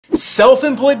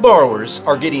Self-employed borrowers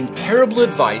are getting terrible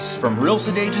advice from real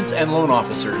estate agents and loan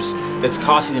officers that's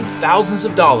costing them thousands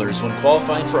of dollars when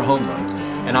qualifying for a home loan.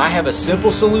 And I have a simple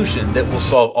solution that will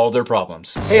solve all their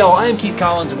problems. Hey all, I am Keith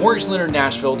Collins, a mortgage lender in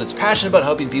Nashville that's passionate about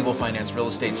helping people finance real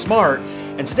estate smart.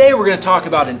 And today we're going to talk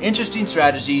about an interesting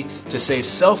strategy to save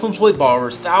self-employed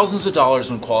borrowers thousands of dollars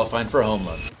when qualifying for a home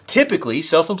loan. Typically,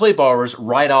 self-employed borrowers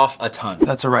write off a ton.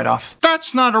 That's a write-off.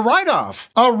 That's not a write-off.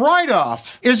 A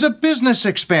write-off is a business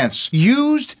expense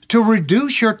used to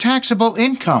reduce your taxable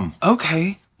income.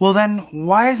 Okay, well then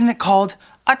why isn't it called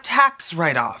a tax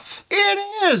write-off? It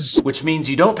is! Which means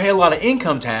you don't pay a lot of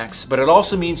income tax, but it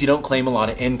also means you don't claim a lot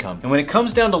of income. And when it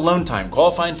comes down to loan time,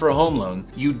 qualifying for a home loan,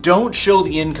 you don't show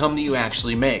the income that you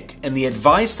actually make. And the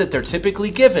advice that they're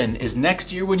typically given is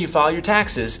next year when you file your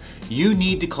taxes, you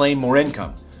need to claim more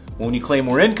income. When you claim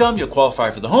more income, you'll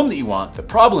qualify for the home that you want. The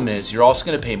problem is you're also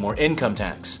going to pay more income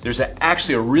tax. There's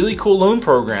actually a really cool loan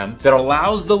program that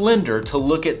allows the lender to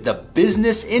look at the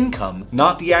business income,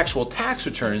 not the actual tax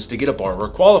returns, to get a borrower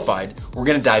qualified. We're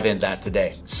going to dive into that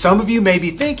today. Some of you may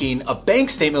be thinking a bank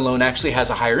statement loan actually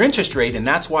has a higher interest rate, and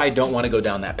that's why I don't want to go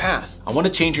down that path. I want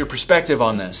to change your perspective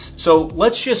on this. So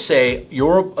let's just say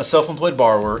you're a self-employed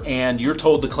borrower and you're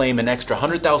told to claim an extra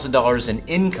 $100,000 in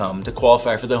income to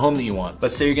qualify for the home that you want.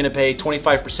 Let's say you're going to pay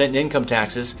 25% in income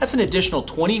taxes. That's an additional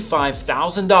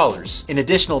 $25,000 in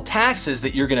additional taxes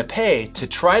that you're going to pay to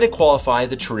try to qualify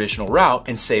the traditional route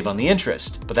and save on the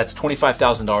interest. But that's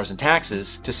 $25,000 in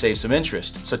taxes to save some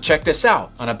interest. So check this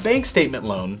out. On a bank statement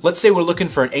loan, let's say we're looking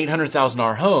for an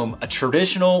 $800,000 home, a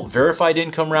traditional verified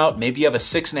income route, maybe you have a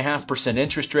 6.5%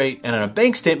 interest rate, and on a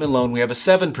bank statement loan, we have a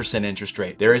 7% interest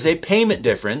rate. There is a payment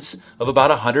difference of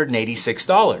about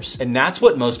 $186. And that's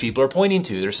what most people are pointing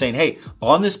to. They're saying, hey,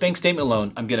 on this bank statement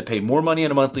loan, I'm going to pay more money on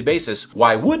a monthly basis.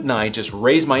 Why wouldn't I just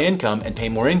raise my income and pay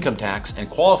more income tax and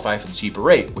qualify for the cheaper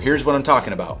rate? Well, here's what I'm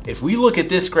talking about. If we look at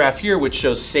this graph here, which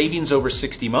shows savings over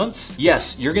 60 months,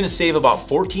 yes, you're going to save about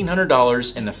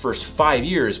 $1,400 in the first 5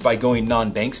 years by going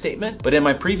non-bank statement. But in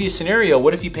my previous scenario,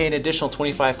 what if you pay an additional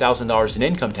 $25,000 in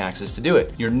income taxes to do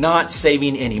it? You're not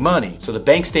saving any money. So the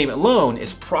bank statement loan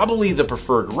is probably the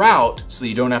preferred route so that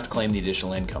you don't have to claim the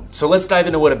additional income. So let's dive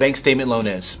into what a bank statement loan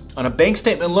is. On a bank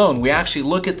statement loan, we actually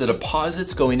look at the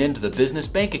deposits going into the business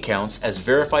bank accounts as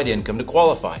verified income to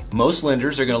qualify. Most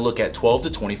lenders are going to look at 12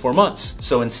 to 24 months.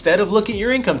 So instead of looking at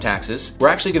your income taxes, we're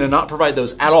actually going to not provide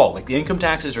those at all. Like the income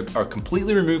taxes are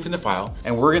completely removed from the file,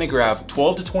 and we're going to grab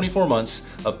 12 to 24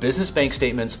 months of business bank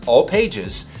statements, all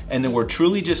pages, and then we're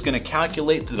truly just going to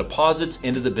calculate the deposits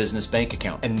into the business bank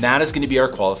account. And that is going to be our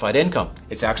qualified income.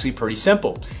 It's actually pretty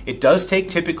simple. It does take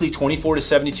typically 24 to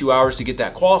 72 hours to get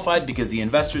that qualified because the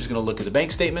investor is going to look at the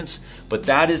bank statements, but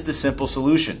that is the simple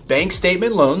solution. Bank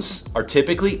statement loans are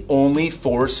typically only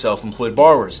for self-employed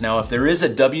borrowers. Now, if there is a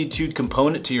W-2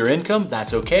 component to your income,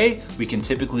 that's okay. We can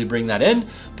typically bring that in,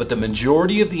 but the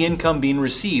majority of the income being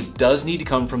received does need to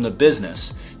come from the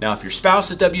business. Now, if your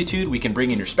spouse is W-2'd, we can bring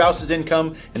in your spouse's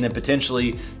income and then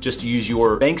potentially just use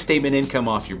your bank statement income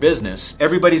off your business.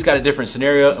 Everybody's got a different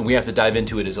scenario and we have to dive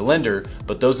into it as a lender,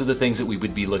 but those are the things that we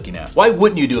would be looking at. Why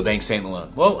wouldn't you do a bank statement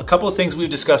loan? Well, a couple of things we've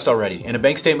discussed already. In a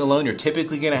bank statement loan, you're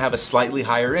typically going to have a slightly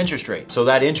higher interest rate. So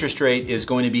that interest rate is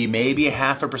going to be maybe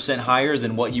 0.5% higher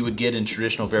than what you would get in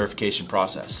traditional verification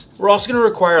process. We're also going to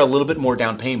require a little bit more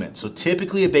down payment. So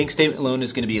typically a bank statement loan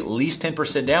is going to be at least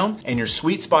 10% down and your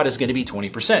sweet spot is going to be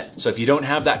 20%. So if you don't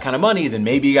have that kind of money, then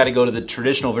maybe you got to go to the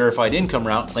traditional verified income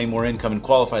route, claim more income and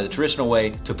qualify the traditional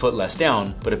way to put less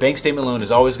down. But a bank statement loan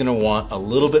is always going to want a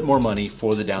little bit more money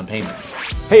for the down payment.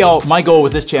 Hey y'all, my goal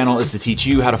with this channel is to teach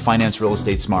you how to finance real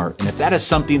estate smart. And if that is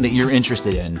something that you're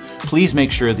interested in, please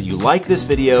make sure that you like this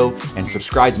video and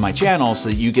subscribe to my channel so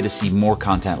that you get to see more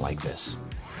content like this.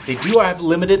 They do have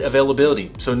limited availability,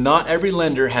 so not every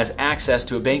lender has access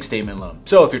to a bank statement loan.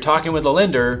 So if you're talking with a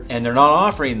lender and they're not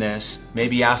offering this,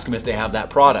 maybe ask them if they have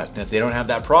that product. And if they don't have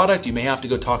that product, you may have to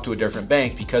go talk to a different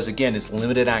bank because again, it's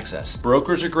limited access.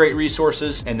 Brokers are great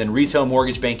resources, and then retail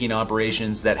mortgage banking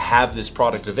operations that have this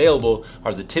product available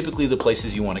are typically the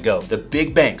places you want to go. The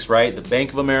big banks, right? The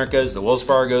Bank of Americas, the Wells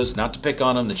Fargos, not to pick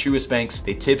on them, the Truist banks,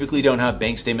 they typically don't have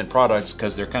bank statement products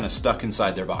because they're kind of stuck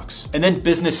inside their box. And then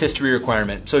business history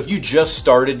requirement. So if you just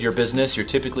started your business, you're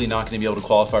typically not going to be able to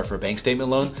qualify for a bank statement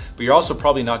loan, but you're also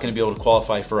probably not going to be able to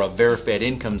qualify for a verified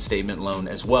income statement loan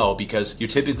as well because you're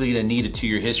typically going to need a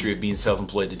 2-year history of being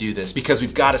self-employed to do this because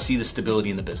we've got to see the stability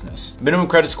in the business. Minimum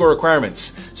credit score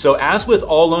requirements. So as with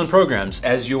all loan programs,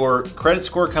 as your credit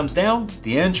score comes down,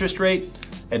 the interest rate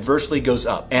adversely goes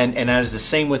up. And that is the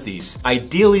same with these.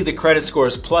 Ideally, the credit score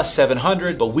is plus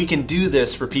 700, but we can do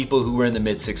this for people who are in the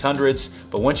mid 600s.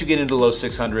 But once you get into low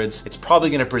 600s, it's probably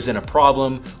going to present a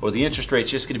problem, or the interest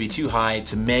rate's just going to be too high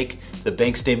to make the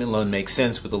bank statement loan make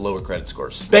sense with the lower credit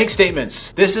scores. Bank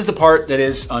statements. This is the part that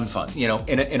is unfun. You know,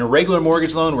 in a regular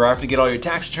mortgage loan, we're having to get all your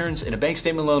tax returns. In a bank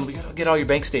statement loan, we got to get all your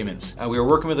bank statements. We were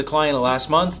working with a client last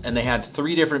month, and they had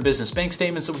 3 different business bank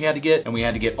statements that we had to get, and we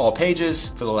had to get all pages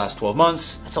for the last 12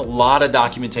 months. That's a lot of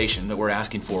documentation that we're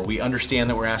asking for. We understand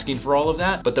that we're asking for all of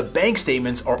that, but the bank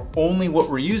statements are only what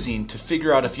we're using to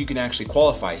figure out if you can actually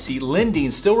qualify. See,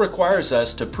 lending still requires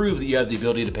us to prove that you have the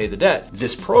ability to pay the debt.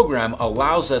 This program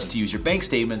allows us to use your bank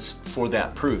statements for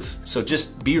that proof. So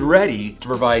just be ready to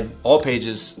provide all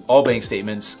pages, all bank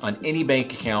statements on any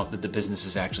bank account that the business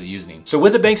is actually using. So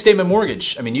with a bank statement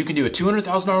mortgage, I mean, you can do a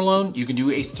 $200,000 loan, you can do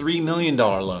a $3 million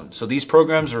loan. So these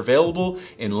programs are available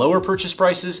in lower purchase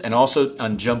prices and also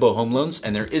on jumbo home loans,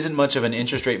 and there isn't much of an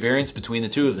interest rate variance between the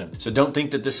two of them. So don't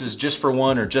think that this is just for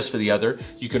one or just for the other.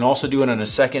 You can also do it on a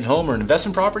second home or an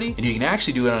investment property, and you can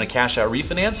actually do it on a cash out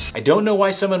refinance. I don't know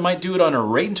why someone might do it on a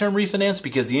rate and term refinance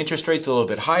because the interest rate's a little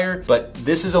bit higher, but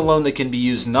this is a loan that can be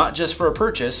used not just for a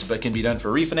purchase, but can be done for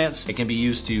refinance. It can be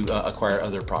used to acquire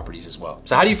other properties as well.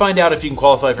 So how do you find out if you can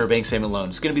qualify for a bank statement loan?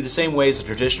 It's going to be the same way as a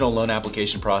traditional loan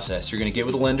application process. You're going to get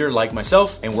with a lender like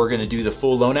myself, and we're going to do the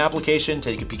full loan application,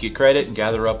 take a peek at credit, and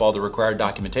gather up all the required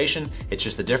documentation. It's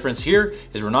just the difference here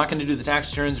is we're not going to do the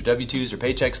tax returns or W-2s or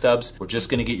paycheck stubs. We're just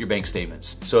going to get your bank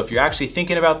statements. So if you're actually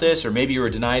thinking about this, or maybe you were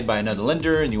denied by another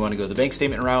lender and you want to go the bank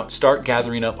statement route, start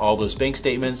gathering up all those bank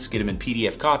statements, get them in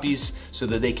PDF copies so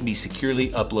that they can be securely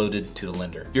uploaded to the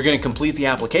lender. You're going to complete the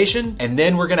application, and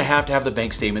then we're going to have the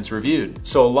bank statements reviewed.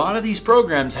 So a lot of these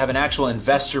programs have an actual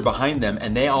investor behind them,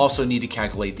 and they also need to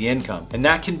calculate the income. And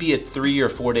that can be a 3 or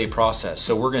 4 day process.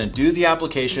 So we're going to do the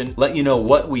application, let you know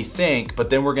what we think, but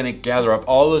then we're going to gather up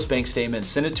all those bank statements,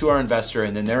 send it to our investor,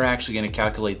 and then they're actually going to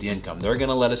calculate the income. They're going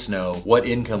to let us know what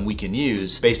income we can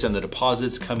use based on the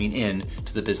deposits coming in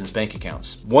to the business bank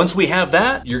accounts. Once we have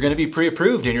that, you're going to be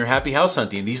pre-approved and you're happy house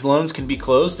hunting. These loans can be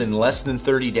closed in less than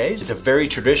 30 days. It's a very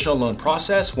traditional loan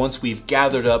process once we've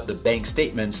gathered up the bank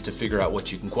statements to figure out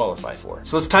what you can qualify for.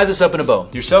 So let's tie this up in a bow.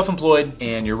 You're self-employed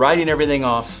and you're writing everything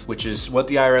off, which is what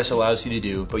the IRS allows you to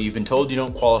do, but you've been told you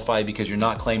don't qualify because you're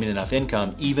not claiming enough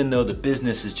income, even though the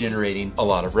business is generating a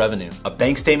lot of revenue. A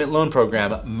bank statement loan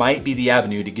program might be the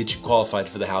avenue to get you qualified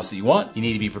for the house that you want. You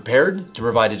need to be prepared to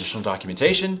provide additional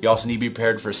documentation. You also need to be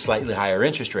prepared for a slightly higher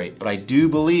interest rate. But I do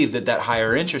believe that that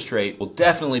higher interest rate will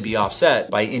definitely be offset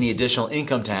by any additional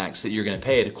income tax that you're going to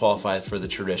pay to qualify for the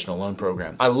traditional loan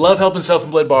program. I love helping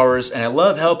self-employed borrowers, and I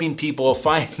love helping people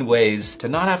find ways to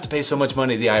not have to pay so much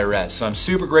money to the IRS. So I'm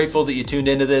super grateful that you tuned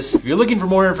into this. If you're looking for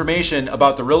more information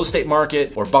about the real estate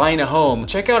market or buying a home,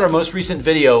 check out our most recent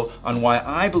video on why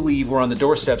I believe we're on the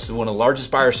doorsteps of one of the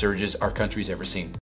largest buyer surges our country's ever seen.